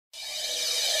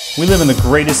We live in the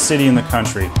greatest city in the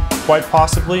country, quite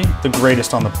possibly the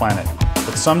greatest on the planet.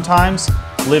 But sometimes,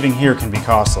 living here can be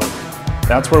costly.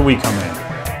 That's where we come in.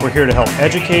 We're here to help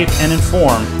educate and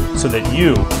inform so that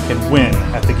you can win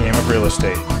at the game of real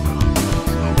estate.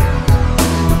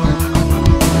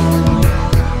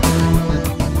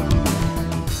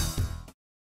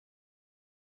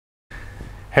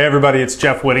 Hey everybody, it's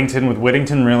Jeff Whittington with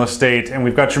Whittington Real Estate, and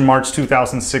we've got your March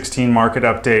 2016 market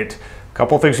update. A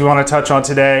couple things we want to touch on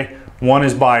today. One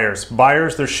is buyers.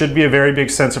 Buyers, there should be a very big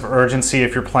sense of urgency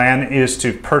if your plan is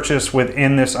to purchase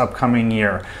within this upcoming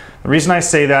year. The reason I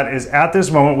say that is at this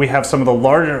moment we have some of the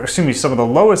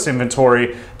lowest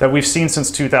inventory that we've seen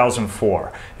since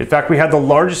 2004. In fact, we had the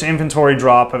largest inventory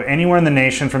drop of anywhere in the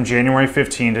nation from January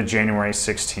 15 to January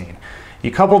 16. You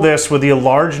couple this with the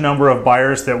large number of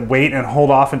buyers that wait and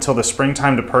hold off until the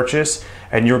springtime to purchase,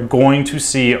 and you're going to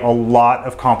see a lot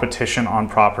of competition on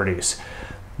properties.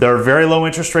 There are very low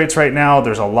interest rates right now.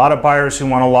 There's a lot of buyers who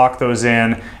want to lock those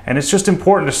in, and it's just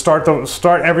important to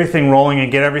start everything rolling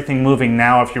and get everything moving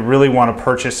now if you really want to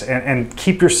purchase and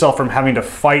keep yourself from having to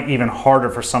fight even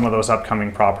harder for some of those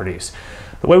upcoming properties.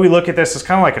 The way we look at this is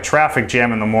kind of like a traffic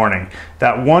jam in the morning.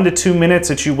 That 1 to 2 minutes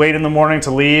that you wait in the morning to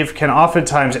leave can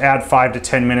oftentimes add 5 to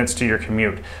 10 minutes to your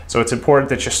commute. So it's important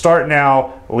that you start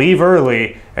now, leave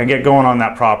early, and get going on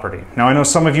that property. Now I know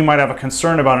some of you might have a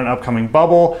concern about an upcoming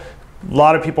bubble. A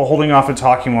lot of people holding off and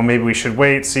talking, well, maybe we should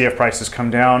wait, see if prices come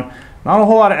down. Not a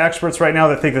whole lot of experts right now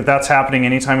that think that that's happening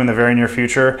anytime in the very near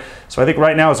future. So I think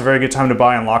right now is a very good time to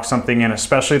buy and lock something in,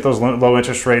 especially at those low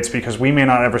interest rates, because we may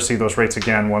not ever see those rates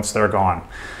again once they're gone.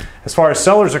 As far as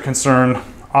sellers are concerned,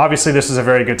 obviously this is a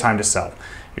very good time to sell.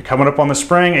 You're coming up on the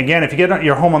spring. Again, if you get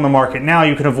your home on the market now,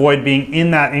 you can avoid being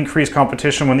in that increased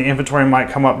competition when the inventory might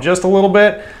come up just a little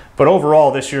bit. But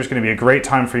overall, this year is going to be a great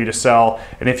time for you to sell.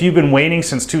 And if you've been waiting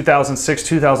since 2006,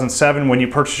 2007, when you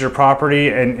purchased your property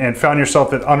and found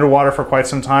yourself underwater for quite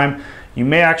some time, you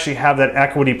may actually have that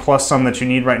equity plus some that you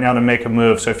need right now to make a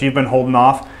move. So if you've been holding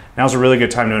off, now's a really good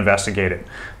time to investigate it.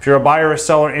 If you're a buyer or a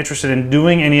seller interested in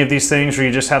doing any of these things, or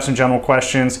you just have some general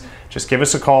questions, just give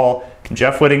us a call. I'm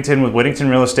Jeff Whittington with Whittington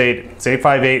Real Estate. It's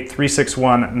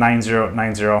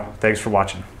 858-361-9090. Thanks for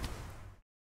watching.